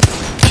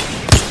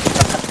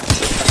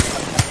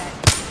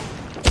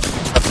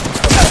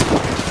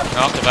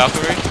 Knock the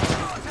Valkyrie.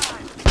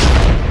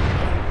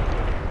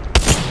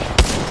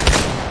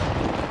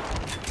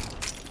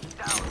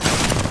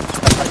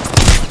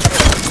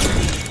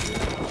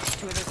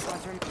 Two other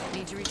squads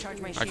need to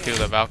recharge my I shield. killed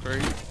the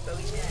Valkyrie.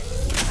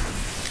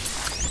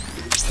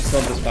 Let's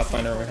build this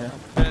Pathfinder over here.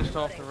 Finished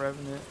off the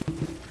Revenant.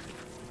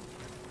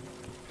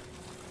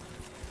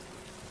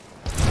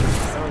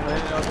 Oh,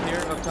 landing up here,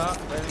 up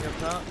top. Landing up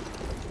top.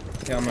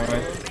 Yeah, on my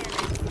way.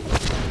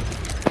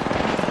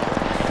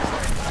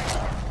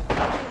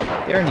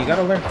 Darren, you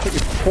gotta learn to put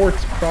your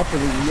ports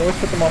properly. You always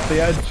put them off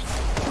the edge.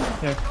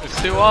 Yeah. It's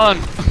still on.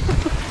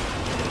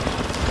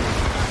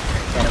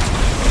 Got it.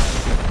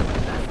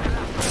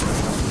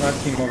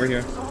 Last team over here.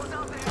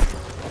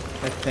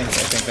 I think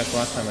that's the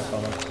last time I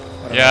saw them.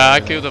 don't Yeah, know. I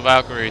killed the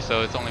Valkyrie,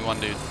 so it's only one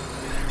dude.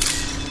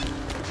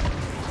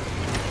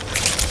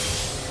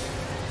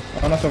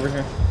 On us over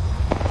here.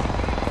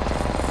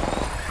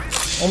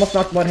 Almost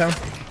knocked Bloodhound.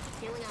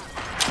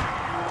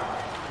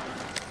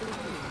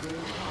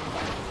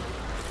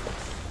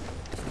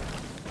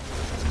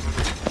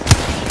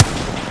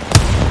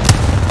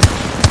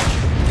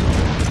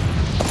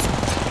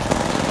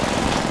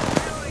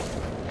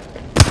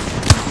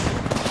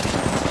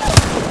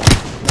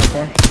 Nice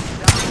one.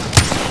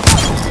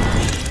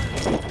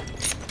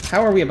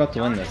 How are we about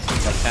to win this?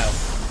 Like how?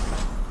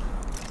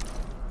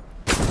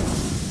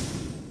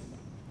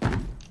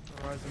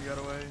 Horizon got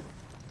away.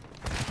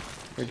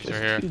 We're She's just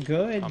right here. too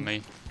good. On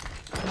me.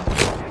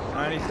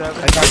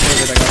 97. I got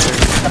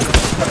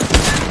David,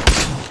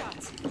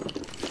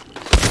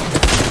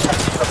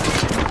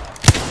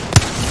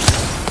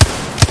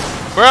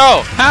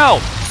 Bro, how?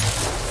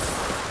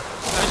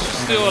 How's she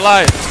still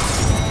alive?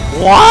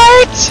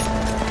 What?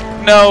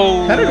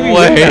 No How did we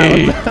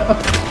way! win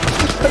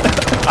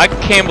that? I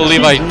can't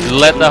believe I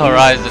let the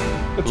Horizon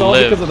It's all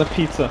live. because of the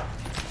pizza.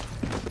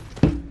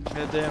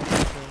 Goddamn.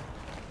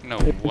 No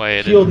way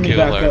it Healed didn't me kill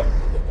back her. up.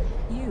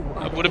 You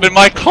are That would have been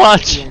my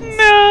clutch.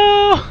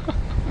 No.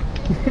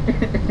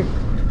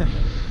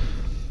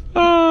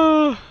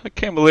 Oh, I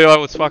can't believe I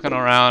was fucking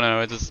around and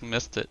I just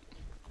missed it.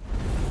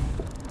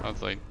 I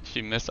was like,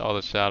 she missed all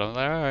the shot. I was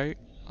like, alright,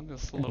 I'll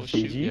just low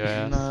shoot GG. your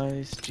ass.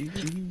 Nice.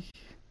 GG.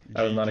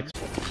 I was not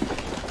expecting.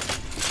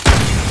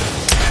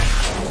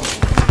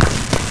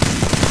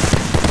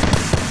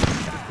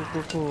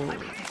 Cool.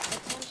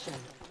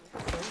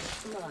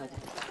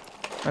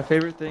 My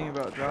favorite thing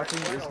about dropping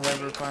is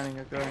never finding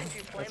a gun.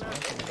 That's my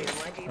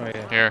favorite. Oh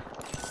yeah. Here.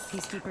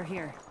 peacekeeper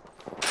here.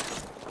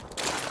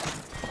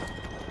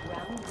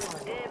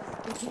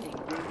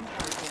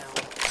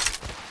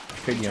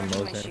 Trade you a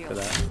Mosin for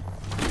that.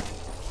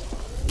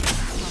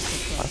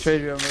 I'll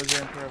trade you a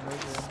Mozan for a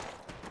Mozan.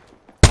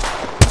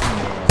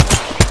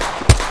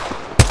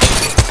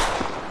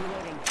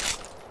 Reloading.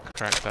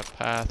 Crack that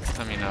path.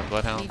 I mean,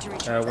 Bloodhound. Need to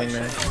reach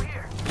Wingman.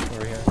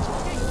 Over here.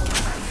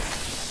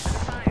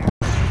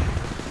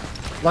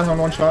 Last on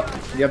one shot.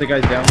 The other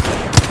guy's down.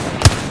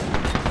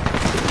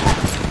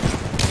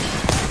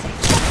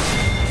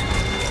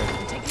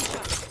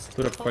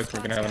 Split up quick.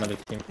 We're gonna have another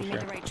team for We sure.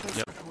 made the right choice.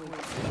 Yep. Go.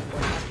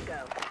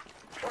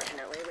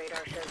 Fortunately,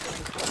 radar shows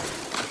running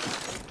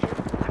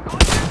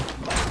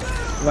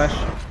Flash.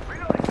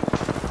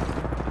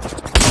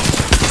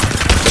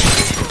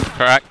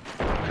 Crack.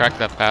 Crack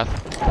that path.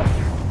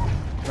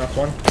 Last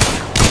one. 30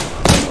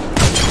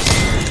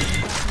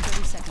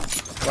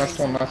 seconds. Last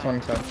one. Last one.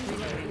 Inside.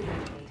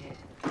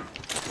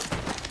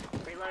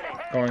 reloading.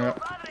 Going up.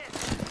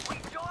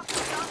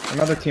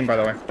 Another team, by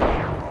the way.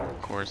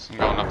 Of course, I'm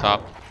going up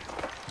top.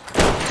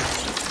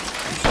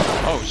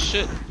 Oh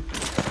shit.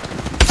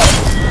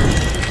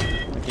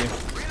 Thank you.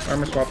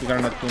 Armor swap. You got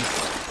another team.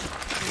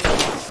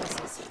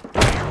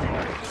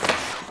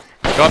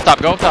 Go up top,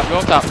 go up top, go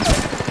up top.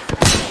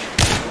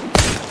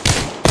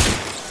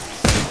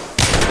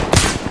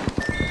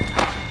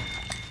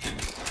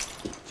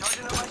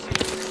 Charging on my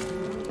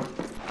shield.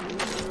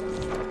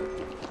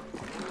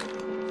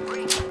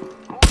 Green.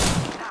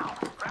 Move now.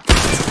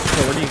 So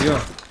where do you go?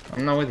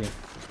 I'm not with you.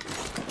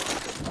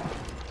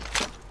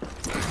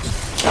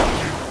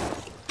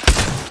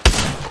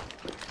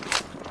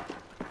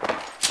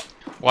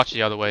 Watch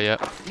the other way,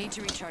 yep. Need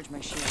to recharge my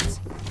shields.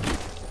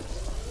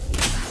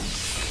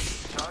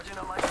 Charging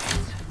on my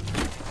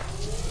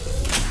shield.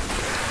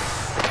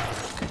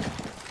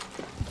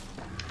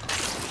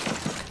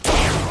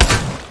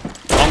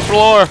 Wrong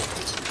floor.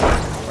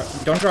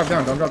 Don't drop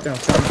down. Don't drop down.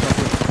 Sit on the front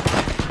roof.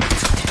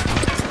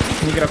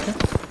 Can you get up there?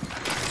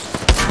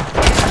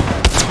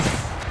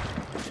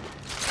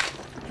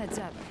 Heads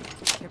up.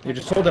 You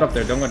just hold it up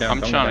there. Don't go down. I'm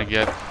don't trying go to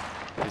down. get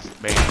this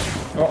bait.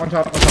 Oh, on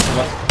top. On top of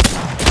us.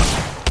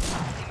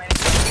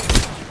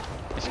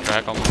 He's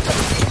crack almost.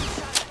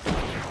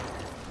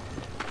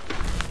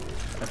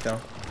 That's down.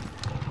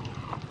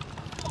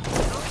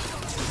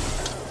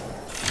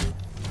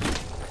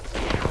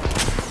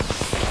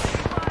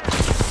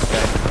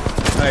 Okay.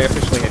 I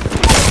officially hit the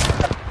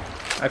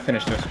peak. I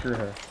finished her. Screw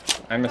her.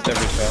 I missed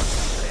every shot.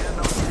 There's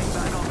no getting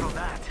back off from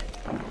that.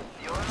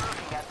 You're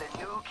looking at the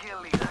new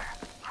kill leader.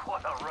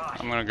 What a rush.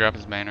 I'm gonna grab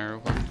his banner real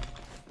quick.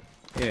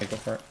 Yeah, go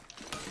for it.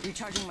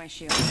 Recharging my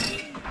shield.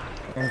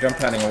 I'm jump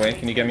padding away.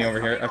 Can you get me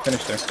over here? I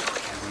finished her.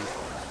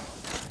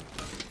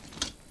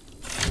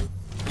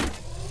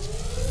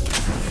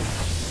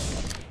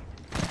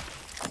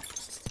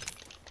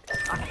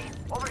 Okay,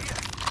 over here.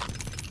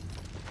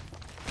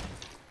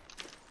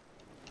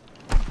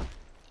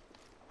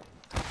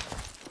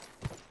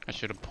 I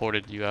should have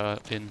ported you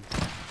in.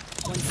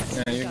 1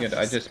 second. Yeah, you're good.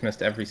 I just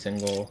missed every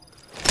single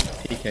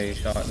PK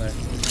shot there.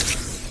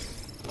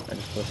 I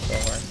just pushed so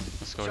hard.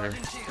 Let's go here.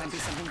 Might be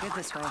something good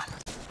this way.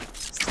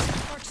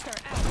 Arcstar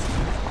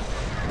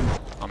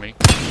out. On me.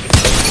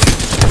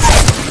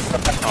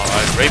 Oh,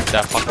 I raped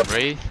that fucking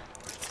Wraith.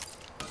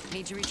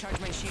 Need to recharge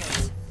my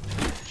shields.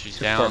 She's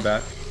Just far down.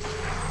 back.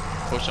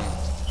 Push him.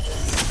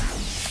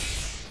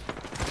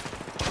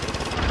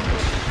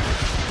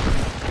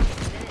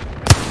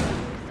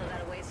 Still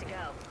got a ways to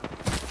go.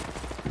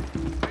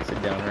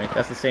 Sit down, Wraith.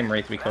 That's the same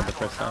Wraith we killed the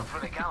first time. For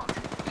the count.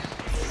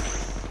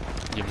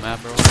 You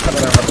mad, bro? Cover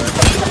that, cover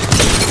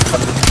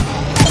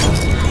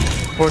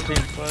that. 14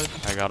 flash.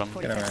 I got him.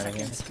 45 outta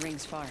here. seconds.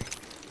 Rings far.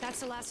 That's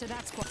the last of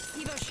that squad.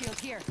 Evo shield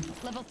here.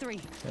 Level 3.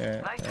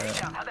 Yeah, Nice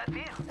takedown. How'd that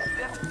feel?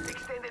 Steph,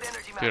 extended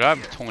energy Dude, I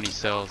have 20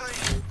 cells.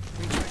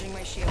 Recharging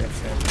my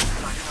shields.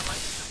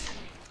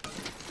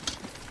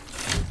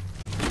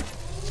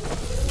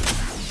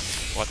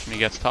 Watch me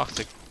gets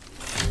toxic.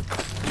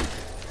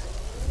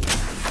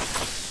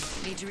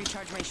 Need to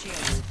recharge my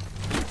shields.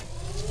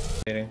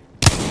 Waiting.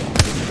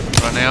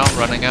 Running out,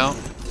 running out.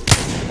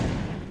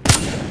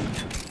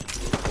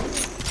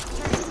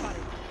 Target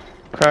spotted.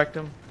 Cracked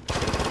him.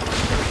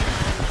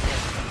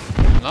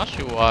 I'm not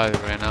sure why they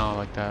ran out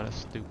like that. It's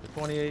stupid.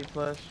 28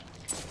 flash.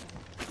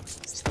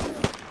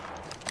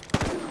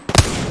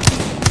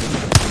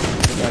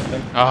 Got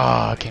them.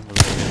 Ah, I can't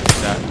believe I did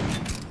that.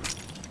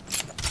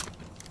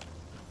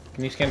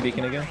 Can you scan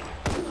beacon again?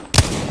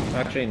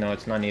 Actually, no,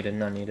 it's not needed.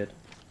 Not needed.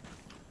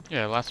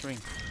 Yeah, last ring.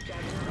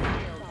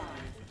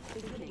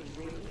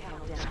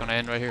 It's gonna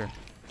end right here.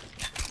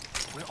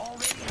 We're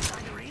already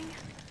inside the ring.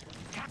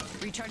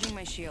 Recharging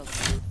my shield.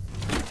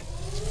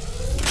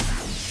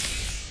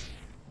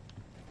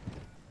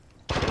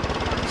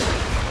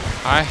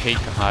 I hate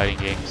the hiding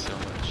game so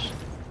much.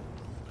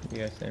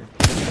 Yeah, same.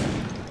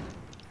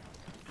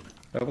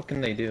 But what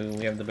can they do?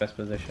 We have the best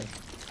position.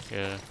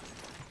 Yeah.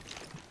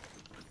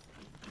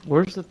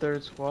 Where's the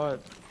third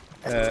squad?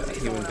 He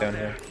was down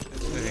here. I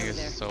think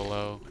it's so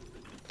low.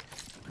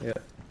 Yeah.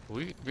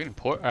 We can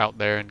port out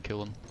there and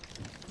kill him.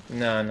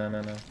 No. I'm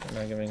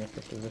not giving up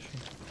the position.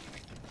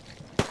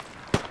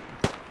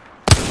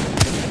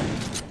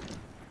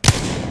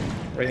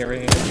 Right here.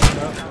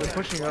 No, they're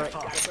pushing up.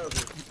 I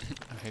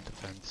hate the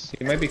fence.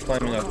 He might be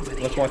climbing up.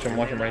 Let's watch him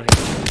right here.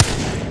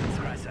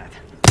 Scratch that.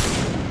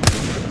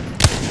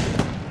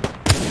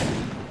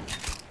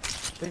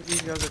 I think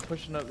these guys are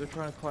pushing up. They're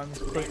trying to climb this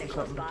cliff or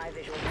something. I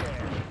Visual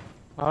clear.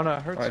 don't know. I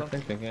heard Oh, I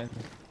something. think they can.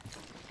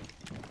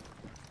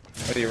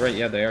 Oh, you're right.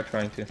 Yeah, they are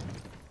trying to. It'd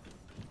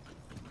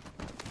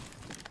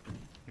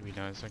be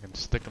nice. I can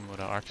stick him with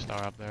an arc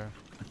star up there.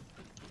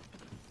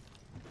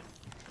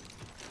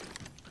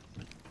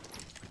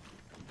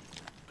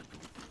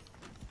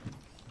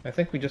 I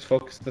think we just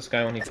focus this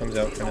guy when he comes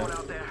out for Someone now.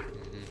 out there.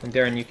 And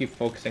Darren, you keep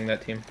focusing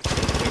that team.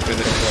 Make sure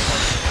they don't go up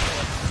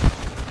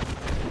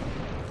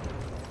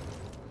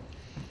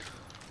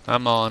on.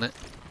 I'm on it.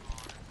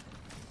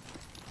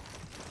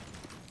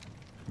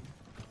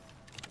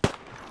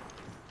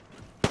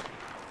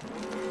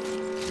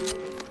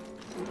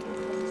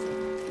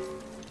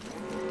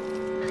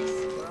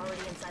 Nice. We're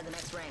already inside the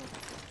next ring.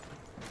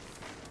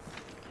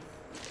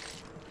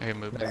 I can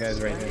move. That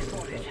guy's right here.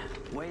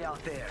 Way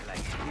out there, like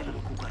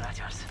little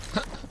cucarachas.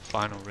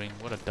 Final ring.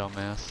 What a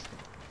dumbass.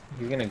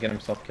 He's gonna get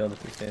himself killed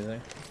if he stays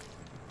there.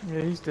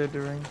 Yeah, he's dead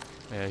to ring.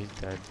 Yeah, he's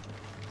dead.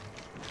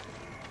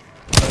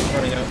 Oh, he's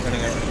running out.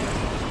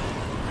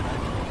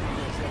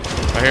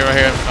 Right here,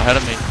 ahead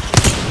of me.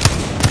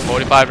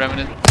 45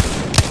 remnant.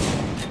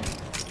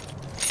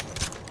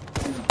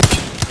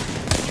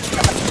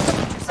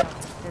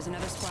 There's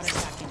another squad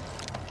attacking.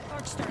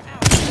 Arc star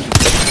out.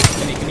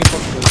 Can you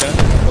focus those guys?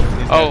 Focus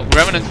these Oh, guys.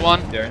 remnant's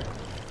one. Darren.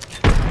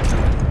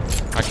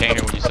 I can't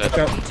hear what you said. Watch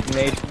out.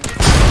 Nade.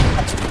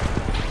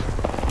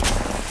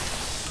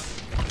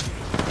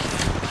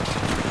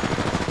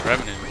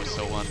 Remnant was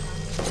so one.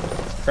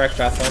 Crash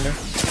Pathfinder.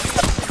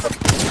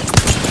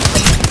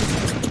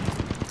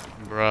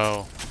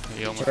 Bro,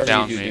 he almost Whatever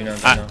downed you do, me. do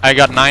not know. I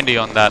got 90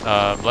 on that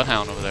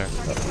bloodhound over there.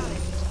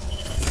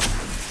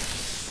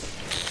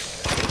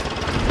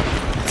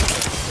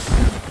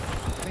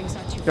 Rings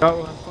not too Got far.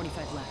 one.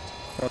 45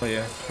 left. Oh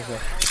yeah. He's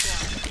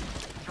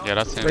Yeah,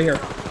 that's him. right here.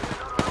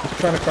 He's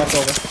trying to cross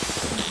over.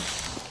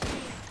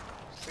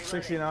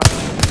 69.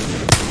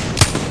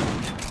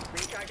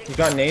 He's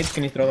got nades.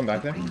 Can you throw them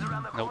back there?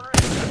 Nope.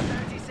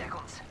 30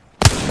 seconds.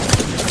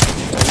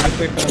 Just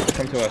wait for them to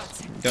come to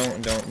us.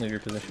 Don't leave your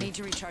position. Need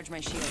to recharge my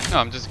shield. No,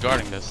 I'm just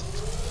guarding this.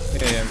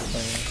 Yeah, I'm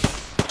playing.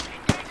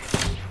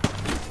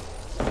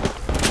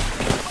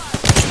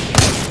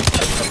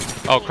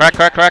 Oh, crack.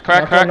 Knock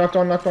on.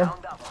 Down that one.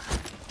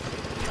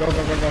 Go.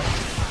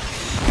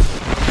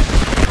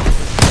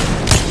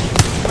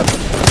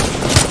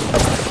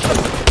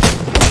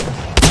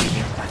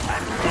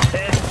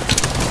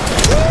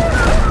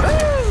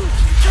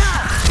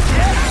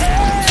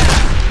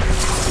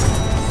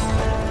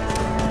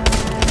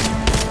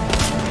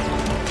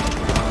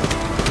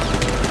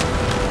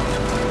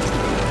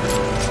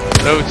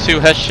 No, 2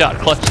 headshot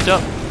clutched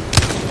up.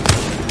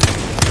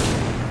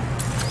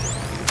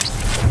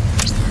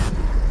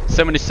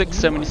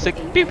 76.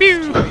 Pew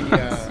pew.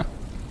 Yeah.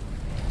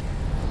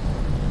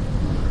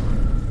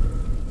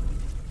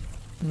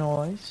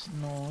 Nice.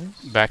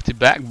 Back to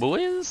back,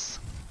 boys.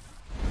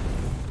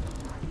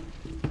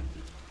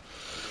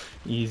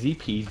 Easy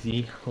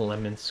peasy,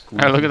 lemon squeeze.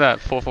 Alright, look at that.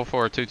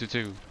 444,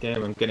 222.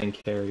 Damn, I'm getting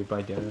carried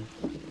by Darren.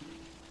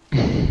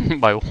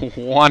 By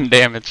 1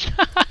 damage.